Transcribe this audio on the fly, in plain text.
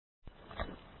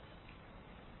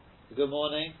Good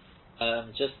morning.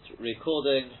 Just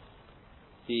recording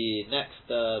the next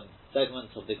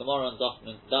segment of the Gemara on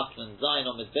Dafnan Zayin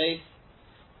on Midbeis.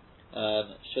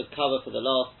 Should cover for the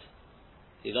last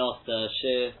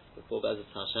shir before Be'ezras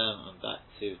Hashem. I'm back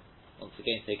to once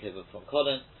again take over from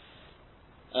Colin.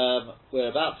 We're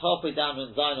about halfway down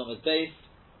in Zayin on Midbeis,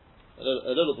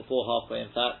 a little before halfway in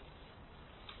fact,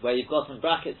 where you've got in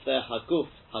brackets there Haguf.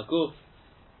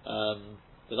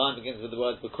 The line begins with the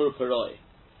word Bekur Paroi.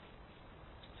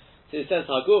 So it says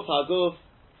Haguf,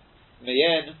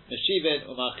 Meyen, Meshivin,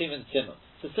 Umachim, Simon.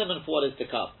 So Simon for what is to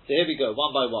come. So here we go,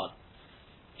 one by one.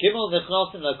 Gimel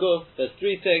Nechnasin Laguf, there's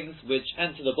three things which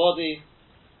enter the body.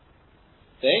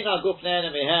 Ve'ein Haguf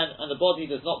Ne'en Mehen, and the body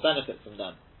does not benefit from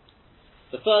them.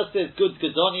 The first is good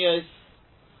gedonios,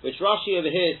 which Rashi over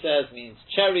here says means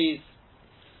cherries.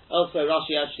 Elsewhere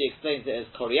Rashi actually explains it as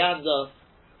coriander.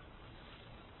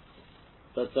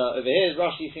 But over here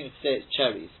Rashi seems to say it's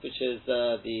cherries, which is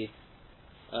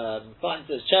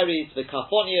finds as cherries, the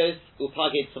kaponios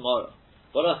upagid tomorrow.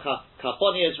 What are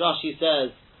kaponios? Rashi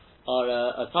says are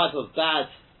a type of bad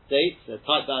dates, a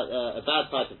bad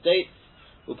type of dates.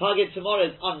 Upagid tomorrow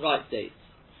is unripe dates.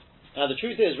 Now the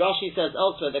truth is, Rashi says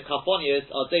elsewhere that kaponios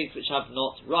are dates which have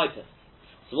not ripened.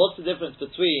 So what's the difference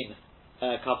between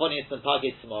kaponios and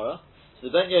pagid tomorrow? So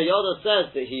the Ben Yehoyada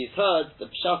says that he's heard the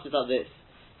pshat is like this.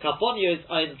 Kaponios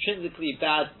are intrinsically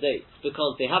bad dates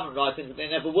because they haven't ripened and they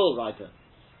never will ripen.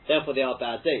 Therefore they are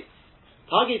bad dates.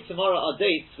 Pagid tomorrow are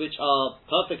dates which are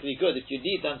perfectly good if you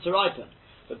need them to ripen.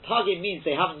 But pagid means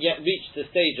they haven't yet reached the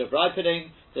stage of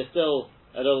ripening. They're still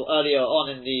a little earlier on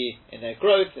in their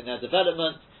growth, in their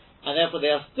development, and therefore they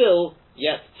are still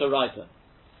yet to ripen.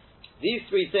 These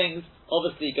three things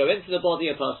obviously go into the body,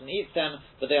 a person eats them,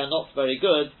 but they are not very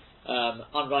good.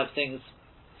 Unripe things,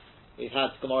 we've had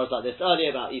Gemaras like this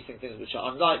earlier about eating things which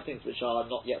are unripe, things which are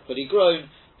not yet fully grown.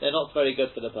 They're not very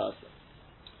good for the person.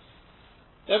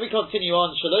 Then we continue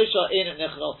on. Shalosha in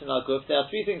nechnosin haguf. There are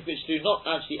three things which do not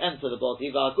actually enter the body.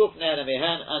 V'haguf ne'en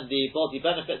mehen, and the body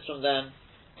benefits from them.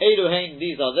 Eluhein,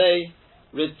 these are they.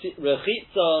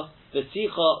 Rechitza,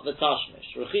 v'sicha,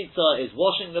 v'tashmish. Rechitza is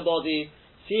washing the body.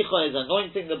 Sicha is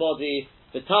anointing the body.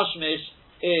 V'tashmish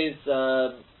is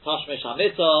tashmish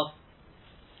hamita.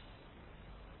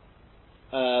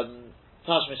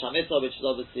 Tashmish hamita, which is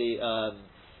obviously a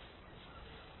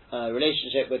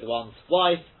relationship with one's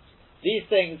wife. These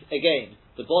things, again,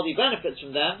 the body benefits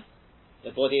from them, the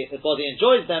body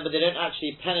enjoys them, but they don't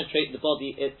actually penetrate the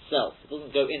body itself. It doesn't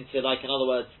go into, like, in other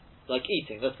words, like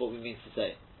eating. That's what we mean to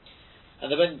say. And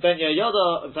the Ben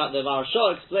Yehoyada, in fact, the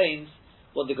Maharsha explains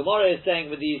what the Gemara is saying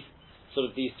with these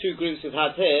two groups we've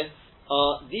had here.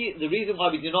 The reason why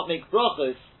we do not make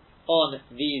brachos on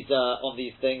these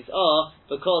things are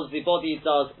because the body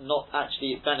does not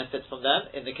actually benefit from them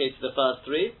in the case of the first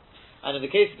three. And in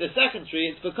the case of the second three,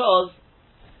 it's because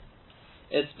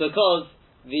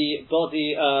the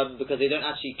body, because they don't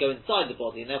actually go inside the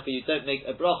body, and therefore you don't make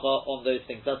a bracha on those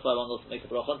things. That's why one doesn't make a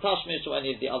bracha on tashmish or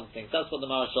any of the other things. That's what the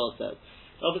Maharshal says.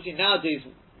 And obviously nowadays,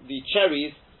 the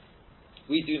cherries,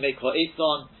 we do make ha'etz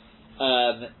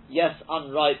on. Yes,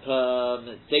 unripe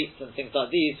dates and things like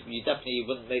these, you definitely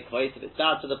wouldn't make ha'etz if it's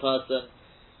bad for the person.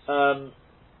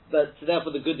 But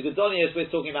therefore the good gedonios we're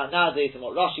talking about nowadays, and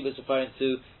what Rashi was referring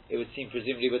to, it would seem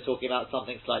presumably we're talking about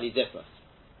something slightly different.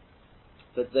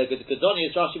 But the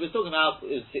gedonios Rashi was talking about,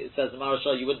 it says the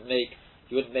Maharshal, you wouldn't make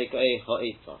a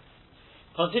ha'etz.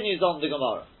 Continues on the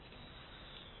Gemara.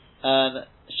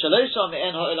 Shalosha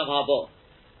me'en ha'olam haba.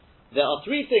 There are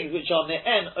three things which are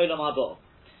me'en olam haba.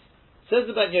 Says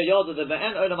the Ben Yehoyada, the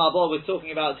me'en olam haba we're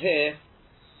talking about here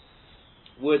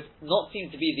would not seem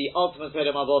to be the ultimate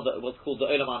olam haba that was called the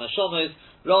olam haneshamos.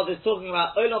 Rather, it's talking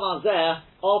about olam hazeh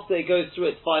after it goes through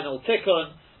its final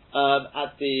tikkun,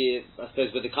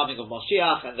 with the coming of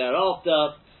Mashiach and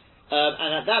thereafter,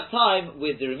 and at that time,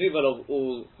 with the removal of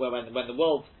all, when the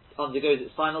world undergoes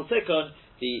its final tikkun,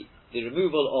 the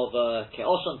removal of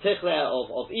ke'oshon tichleh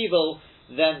of evil,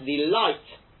 then the light,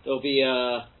 there will be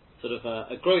a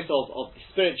growth of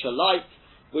spiritual light,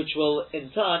 which will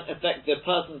in turn affect the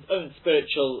person's own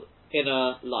spiritual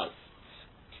inner life.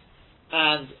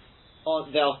 And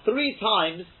there are three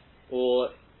times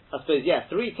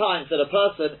that a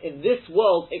person in this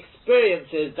world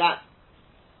experiences that,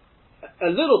 a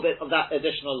little bit of that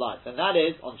additional life, and that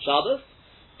is on Shabbos.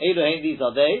 Eluhein, these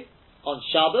are they. On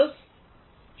Shabbos,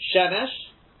 Shemesh,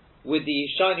 with the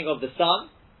shining of the sun.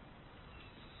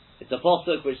 It's a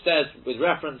pasuk which says, with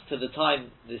reference to the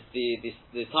time, the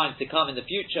time to come in the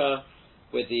future,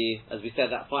 with as we said,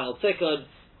 that final tikkun.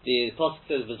 The pasuk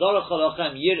says, "V'zarach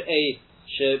halachem yirei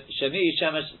shemi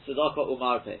shemesh tzedakah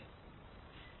umarpeh."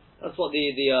 That's what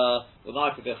the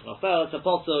Mark Nofel, it's a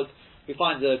posuk. We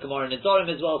find the Gemara in Nedorim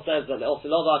as well says that the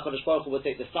Osilova Kodesh Baruch Hu will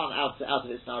take the sun out of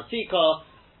its nartika,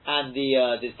 and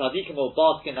the tzaddikim will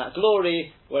bask in that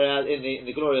glory, whereas in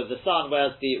the glory of the sun,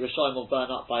 whereas the Rishayim will burn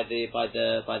up by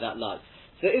that light.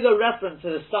 So there is a reference to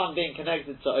the sun being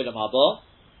connected to Olam Haba.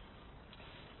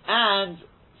 And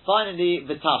finally,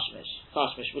 the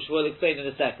Tashmish, which we'll explain in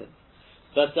a second.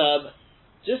 But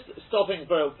just stopping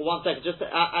for 1 second, just to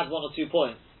add 1 or 2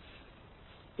 points.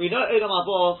 We know Olam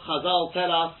Haba, Chazal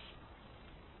tell us,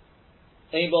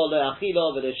 there's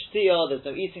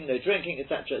no eating, no drinking,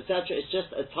 etc., etc. It's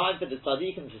just a time for the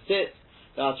tzaddikim to sit,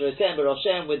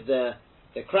 with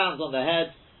the crowns on their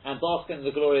heads, and bask in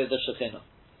the glory of the Shekhinah.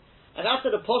 And that's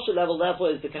at a posher level,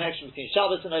 therefore, is the connection between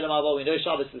Shabbos and Olam Haba. We know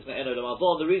Shabbos is Me'en Olam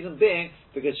Haba. The reason being,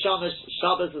 because Shabbos,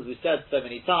 as we said so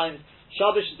many times,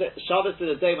 Shabbos is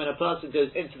a day when a person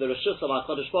goes into the Reshus of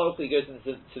HaKadosh Baruch Hu, he goes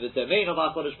into the domain of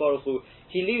HaKadosh Baruch Hu,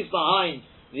 he leaves behind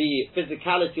the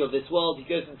physicality of this world, he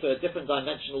goes into a different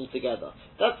dimension altogether.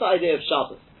 That's the idea of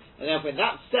Shabbos. And therefore, in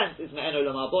that sense, is Me'en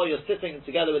Olam Haba, you're sitting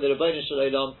together with the Rebbeinu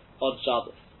Shalom on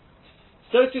Shabbos.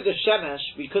 So to the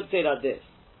Shemesh, we could say like this.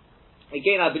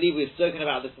 Again, I believe we've spoken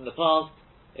about this in the past.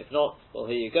 If not, well,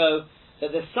 here you go.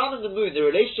 That the sun and the moon, the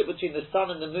relationship between the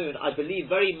sun and the moon, I believe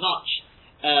very much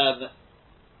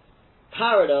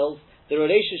parallels the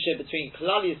relationship between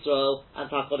Klal Yisrael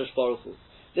and HaKadosh Baruch Hu.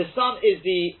 The sun is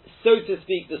so to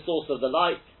speak, the source of the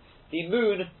light. The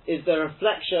moon is the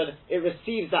reflection, it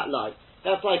receives that light.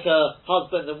 That's like a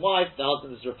husband and wife. The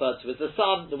husband is referred to as the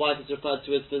sun, the wife is referred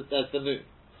to as the moon.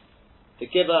 The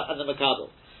giver and the makabel.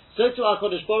 So to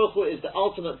HaKadosh Baruch Hu is the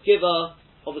ultimate giver,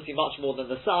 obviously much more than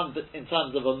the sun, but in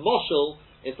terms of a moshel,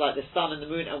 it's like the sun and the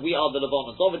moon, and we are the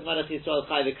Levana. David Melech Yisrael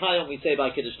Chai V'Kayom, we say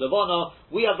by Kiddush Levana,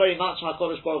 we are very much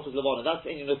HaKadosh Baruch Hu's Levana. That's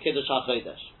the Inyan of Kiddush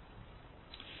HaChodesh.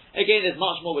 Again, there's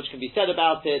much more which can be said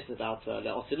about it, about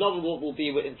the Osilova, what will be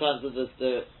in terms of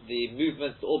the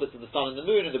movements, the orbits of the sun and the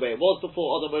moon, and the way it was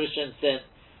before Adam Moshe and Sin.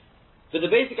 But the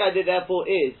basic idea, therefore,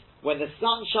 is when the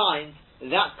sun shines,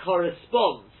 that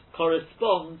corresponds,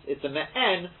 it's a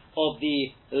me'en of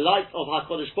the light of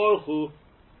HaKadosh Baruch Hu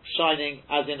shining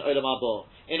as in Olam Haba.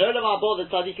 In Olam Haba, the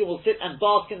tzaddikim will sit and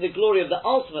bask in the glory of the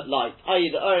ultimate light, i.e.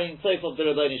 the Ein Sof of the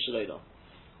Rebbeinu Shalom.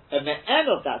 A me'en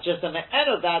of that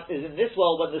is in this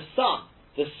world when the sun,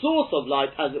 the source of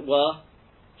light, as it were,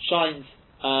 shines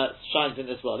in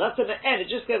this world. That's a me'en. It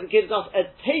just gives us a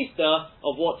taster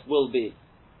of what will be.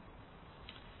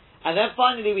 And then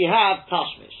finally we have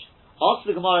Tashmish. Ask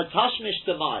the Gemara, Tashmish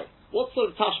Tamai. What sort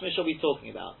of Tashmish are we talking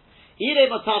about?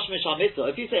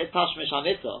 If you say it's Tashmish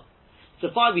HaMitzah, so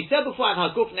fine, we said before, and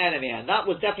that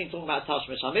was definitely talking about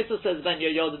Tashmish HaMitzah, says Ben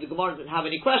Yehoyada, the Gemara doesn't have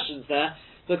any questions there,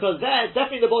 because there,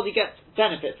 definitely the body gets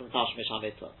benefit from Tashmish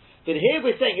HaMitzah. But here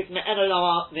we're saying it's Me'en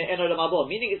Olam Haba,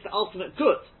 meaning it's the ultimate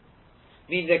good.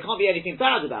 Meaning there can't be anything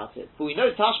bad about it. But we know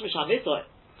Tashmish HaMitzah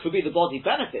could be the body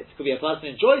benefits, could be a person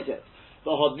enjoys it.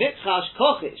 But Hodmitchash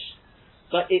Kochish,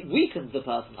 but it weakens the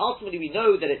person. Ultimately we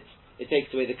know that it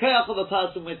takes away the koach of a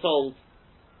person, we're told.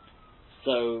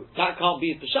 So that can't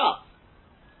be Peshat.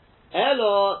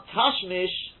 Elo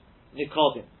Tashmish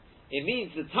Nikobim. It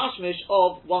means the tashmish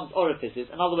of one's orifices.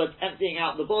 In other words, emptying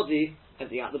out the body,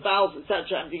 emptying out the bowels,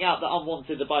 etc., emptying out the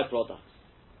unwanted, the byproducts.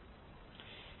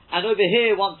 And over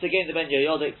here, once again, the Ben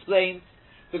Yehoyada explains,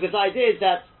 because the idea is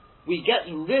that we get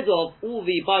rid of all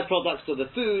the byproducts of the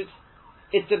food.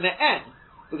 It's the me'en,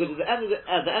 because at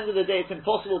the end of the day, it's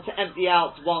impossible to empty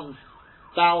out one's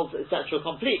bowels, etc.,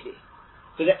 completely.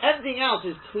 So the emptying out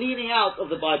is cleaning out of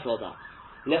the byproducts.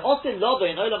 Le'osin lodo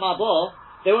in Olam Haba,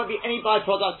 there won't be any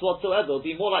byproducts whatsoever. It'll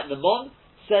be more like the mon,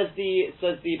 says the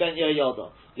Ben Yehoyada.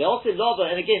 Le'osin lodo,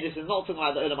 and again, this is not talking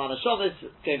about the Olam HaNeshamis,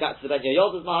 going back to the Ben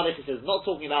Yehoyada's Mahalech, it says not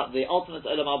talking about the ultimate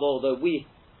Olam Haba, although we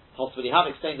possibly have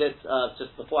explained it,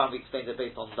 just beforehand we explained it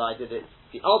based on the idea that it's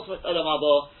the ultimate Olam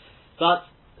Haba, but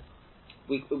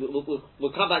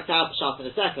we'll come back to Al-Pashaf in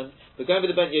a second. We're going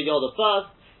with the Ben Yehoyada first.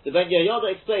 The Ben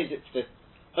Yehoyada explains it's the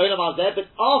Olam Hazeh, but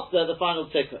after the final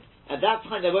tikkun. At that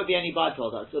time there won't be any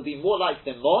byproducts. It'll be more like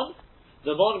the mon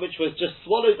which was just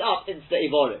swallowed up in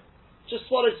Seivorim. Just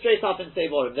swallowed straight up in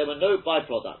Seivorim. There were no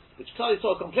byproducts, which Klal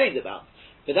Yisrael complained about.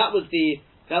 But that was the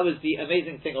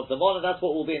amazing thing of the mon, and that's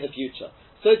what will be in the future.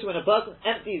 So when a person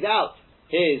empties out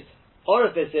his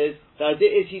orifices, the idea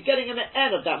is he's getting an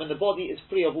end of that when the body is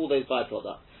free of all those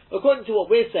byproducts. According to what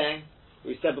we're saying,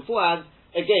 we said beforehand,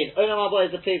 again, Olam Haba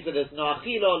is a place where there's no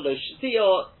achilo, no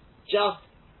shtio, just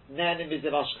nen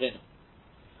miziv ashchin.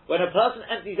 When a person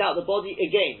empties out the body,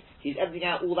 again, he's emptying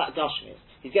out all that gashmis.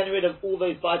 He's getting rid of all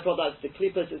those byproducts, the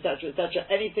klippos, etc., etc.,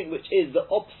 anything which is the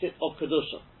opposite of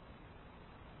kedusha.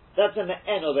 that's a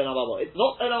me'en of Olam Haba. It's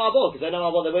not Olam Haba, because Olam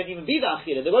Haba there won't even be the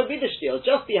Achila, there won't be the Shtia, it'll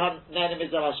just be Ne'en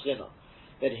Mitzvah Hashchina.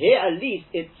 But here at least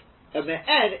it's a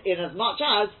me'en in as much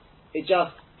as it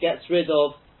just gets rid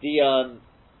of the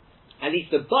at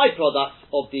least the byproducts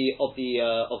of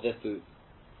the food,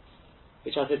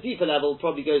 which at a deeper level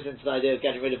probably goes into the idea of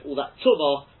getting rid of all that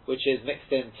tumah which is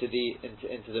mixed into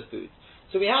the food.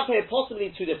 So we have here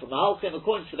possibly two different mahalchim.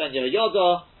 According to Ben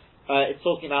Yehoyada, it's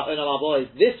talking about Olam Haba is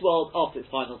this world after its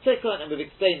final tikkun, and we've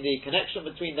explained the connection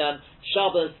between them: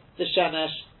 Shabbos, the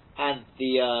Shemesh, and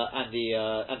the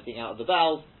emptying out of the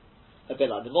bowels, a bit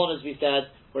like the Mon, as we said.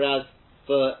 Whereas,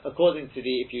 according to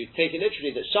if you take it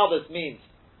literally, that Shabbos means,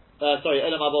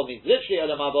 Olam Haba means literally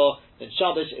Olam Haba, then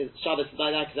Shabbos is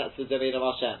like that because that's the domain of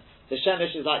Hashem. The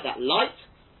Shemesh is like that light,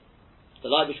 the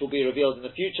light which will be revealed in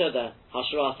the future, the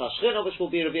Hashras Hashchina which will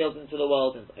be revealed into the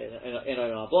world in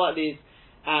Olam Haba at least,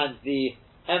 and the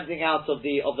emptying out of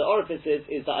the orifices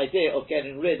is the idea of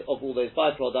getting rid of all those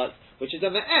byproducts, which is a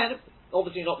me'en,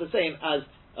 obviously not the same as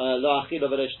lo achila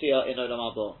v'lo shtia in Olam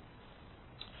Haba.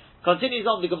 Continues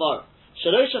on the Gemara.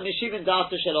 Shalosha mishivin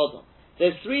da'ata shel Adam.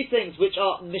 There's three things which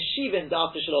are mishivin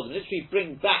da'ata shel Adam, literally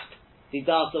bring back the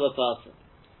da'at of a person.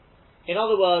 In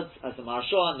other words, as the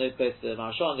Maharsha and both the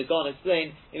Maharsha and the Gon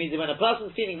explain, it means that when a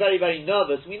person's feeling very, very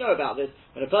nervous, we know about this,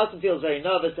 when a person feels very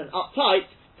nervous and uptight,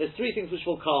 there's three things which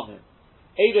will calm him.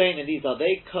 Eidohin, and these are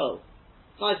they, Kol.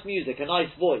 Nice music, a nice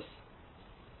voice.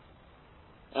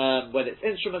 Whether it's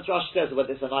instruments, Rashi says, or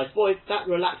whether it's a nice voice, that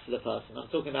relaxes a person. I'm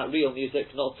talking about real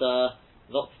music, not the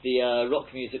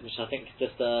rock music, which I think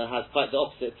just has quite the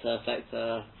opposite effect.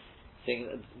 Seeing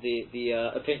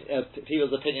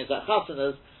people's opinions at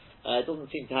chasanas, it doesn't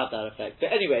seem to have that effect.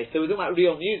 But anyway, so we're talking about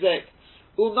real music,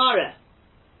 umare,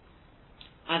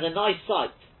 and a nice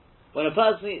sight. When a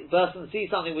person sees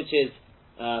something which is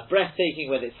breathtaking,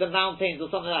 whether it's the mountains or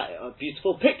something like that, a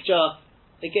beautiful picture,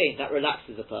 again, that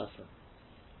relaxes a person.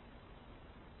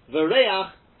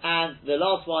 V'reach, and the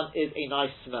last one is a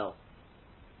nice smell.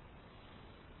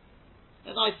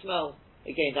 A nice smell,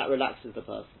 again, that relaxes the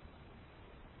person.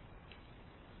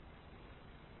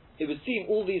 It would seem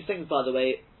all these things, by the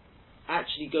way,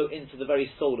 actually go into the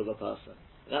very soul of a person.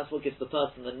 And that's what gives the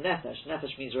person the nefesh.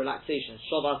 Nefesh means relaxation.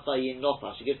 Shavas sayin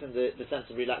nofash. It gives them the sense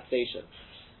of relaxation.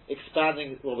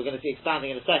 Expanding, well, we're going to see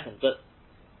expanding in a second, but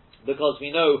because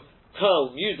we know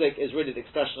Kol, music, is really the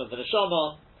expression of the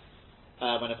neshama.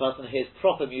 When a person hears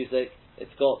proper music,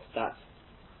 it's got that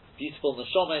beautiful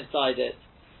neshama inside it.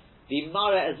 The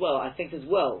mara as well, I think as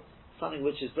well, something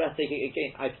which is breathtaking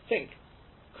again, I think,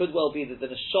 could well be that the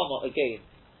neshama again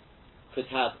could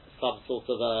have some sort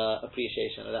of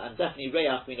appreciation of that. And definitely reach,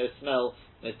 we know smell,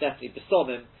 most definitely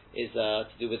besomim is to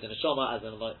do with the neshama as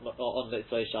on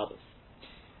Mitzvah Shabbos.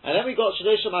 And then we got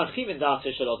Shalosh Marchim in Da'at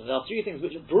Shalom. There are three things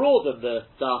which broaden the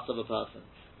Da'at of a person,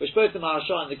 which both the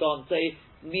Maharsha and the Gon say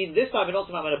mean this time we're not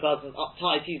talking about when a person is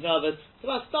uptight, he's nervous. So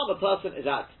about some a person is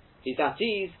at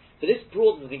ease, but this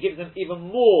broadens and gives them even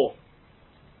more,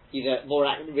 either more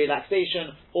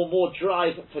relaxation or more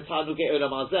drive for Tanuge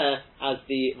Olam Hazeh, as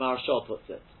the Maharsha puts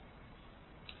it.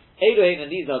 Elohim,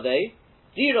 and these are they.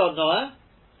 Dira Noah,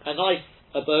 a nice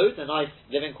abode, a nice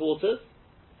living quarters.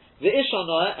 The Isha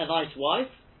Noah, a nice wife.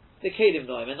 The Kelim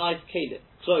Noah, a nice Kelim,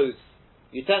 clothes,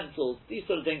 utensils, these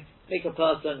sort of things make a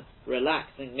person relax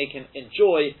and make him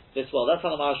enjoy this world. That's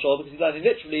how the Maharsha, because he's learning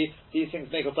literally, these things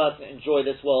make a person enjoy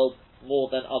this world more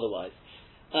than otherwise.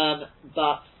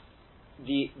 But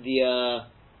the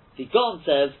Gon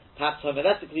says, perhaps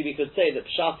homiletically we could say that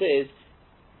Pshat is,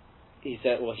 he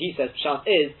says Pshat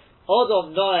is,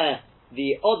 Odom Noah,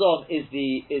 the Odom is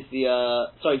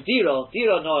Dira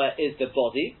Noah is the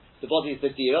body is the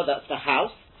Dira, that's the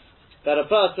house, that a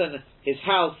person, his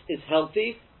house is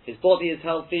healthy, his body is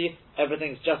healthy,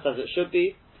 everything's just as it should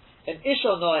be. And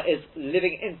Isha Noah is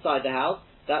living inside the house,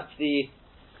 that's the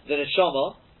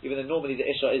neshama, even though normally the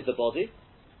Isha is the body.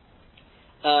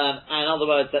 And in other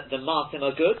words, that the Masim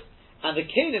are good. And the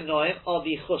Kelim Noim are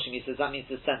the Chushim, he says that means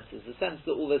the senses. The sense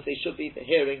that all this they should be, the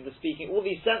hearing, the speaking, all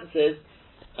these senses,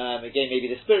 again maybe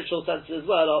the spiritual senses as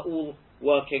well, are all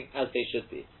working as they should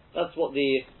be. That's what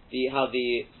how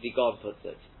the God puts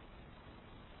it.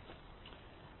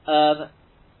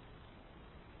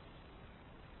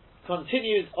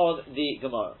 Continues on the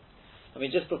Gemara. I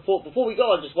mean, just before we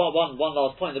go on, just one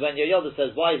last point. The Ben Yehoyada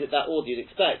says, why is it that order you'd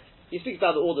expect? He speaks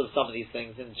about the order of some of these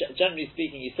things, and generally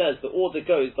speaking, he says the order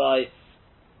goes by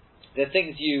the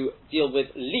things you deal with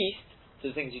least to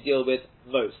the things you deal with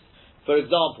most. For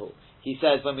example, he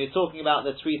says when we're talking about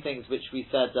the three things which we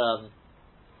said,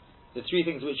 the three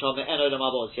things which are me'en olam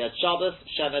haba, he had Shabbos,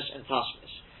 Shemesh, and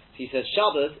Tashmish. So he says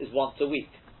Shabbos is once a week.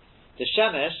 The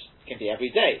Shemesh It can be every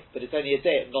day, but it's only a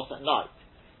day, not at night.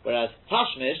 Whereas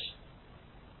Tashmish,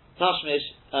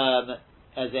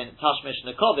 as in Tashmish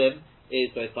Nekovim, is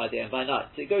both by day and by night.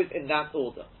 So it goes in that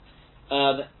order.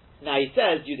 Now he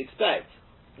says you'd expect,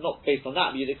 not based on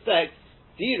that, but you'd expect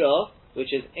Dira,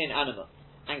 which is inanimate,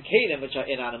 and Kalim, which are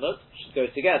inanimate, should go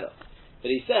together. But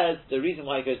he says the reason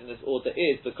why it goes in this order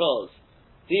is because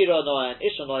Dira Noah and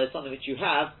Isha Noah is something which you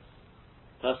have.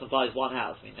 Person buys one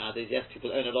house. I mean, nowadays, yes,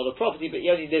 people own a lot of property, but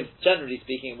you only live, generally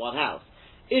speaking, in one house.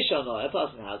 Isha Noah, a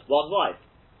person has one wife.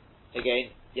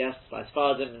 Again, yes, as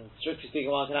far as and strictly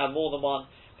speaking, one can have more than one.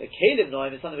 But Kalim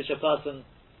Noah is something which a person,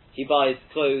 he buys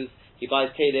clothes, he buys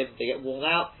Kalim, they get worn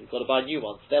out, he's got to buy new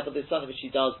ones. Therefore, this is something which he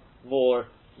does more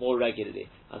regularly.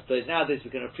 I suppose nowadays we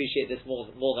can appreciate this more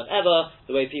than ever,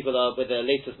 the way people are with the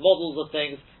latest models of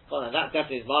things. Well, and that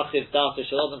definitely is Marchiv, Data,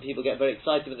 Shalom, people get very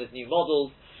excited with these new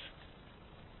models.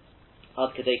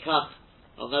 Ad Kedei Kach,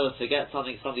 I'll never forget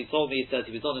something somebody told me. He says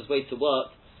he was on his way to work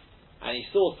and he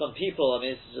saw some people, I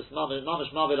mean it's just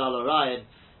Mamish Mavid al Orion,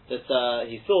 that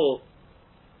he saw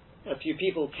a few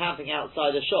people camping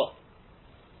outside a shop.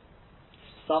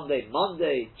 Sunday,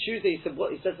 Monday, Tuesday, he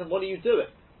said to them, what are you doing?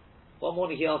 One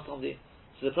morning he asked somebody,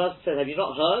 so the person said, have you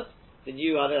not heard the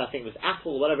new, I think it was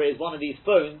Apple, whatever it is, one of these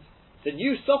phones, the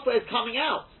new software is coming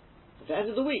out at the end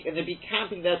of the week, and they'll be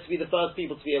camping there to be the first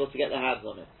people to be able to get their hands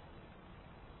on it.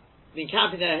 Been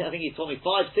camping there, I think he told me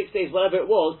 5-6 days, whatever it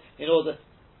was, in order.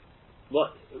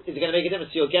 What is it going to make a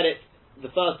difference? You'll get it, the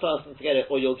first person to get it,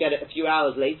 or you'll get it a few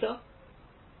hours later.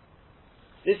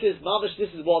 This is mamish.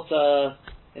 This is what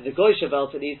in the Goysha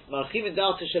belt at least, Marchim and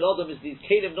Data Shel Adam is these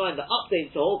Kalim 9, the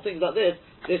updates, the whole things like this.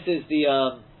 This is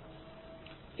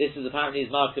apparently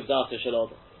his Marchiv Data Shel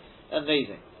Adam.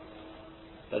 Amazing.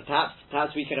 But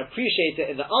perhaps we can appreciate it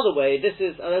in the other way. This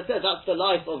is, as I said, that's the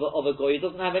life of a goy. He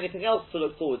doesn't have anything else to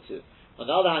look forward to. On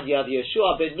the other hand, you have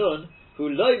Yeshua ben Nun, who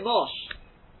loy mosh.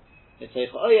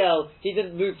 He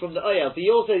didn't move from the Oyel, but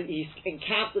he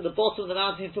encamped at the bottom of the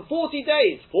mountain for 40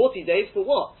 days. 40 days for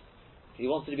what? He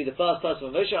wanted to be the first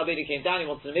person. When Moshe Rabbeinu came down, he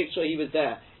wanted to make sure he was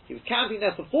there. He was camping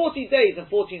there for 40 days and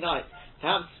 40 nights.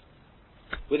 Perhaps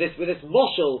with this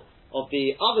moshel of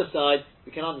the other side,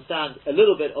 we can understand a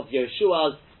little bit of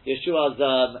Yeshua's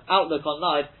outlook on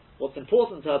life. What's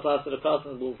important to a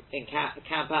person will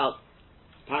camp out.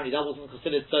 Apparently, that wasn't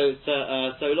considered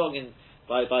so long.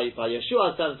 By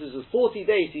Yeshua's terms, this was 40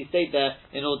 days he stayed there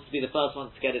in order to be the first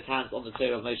one to get his hands on the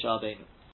Torah of Moshe Rabbeinu.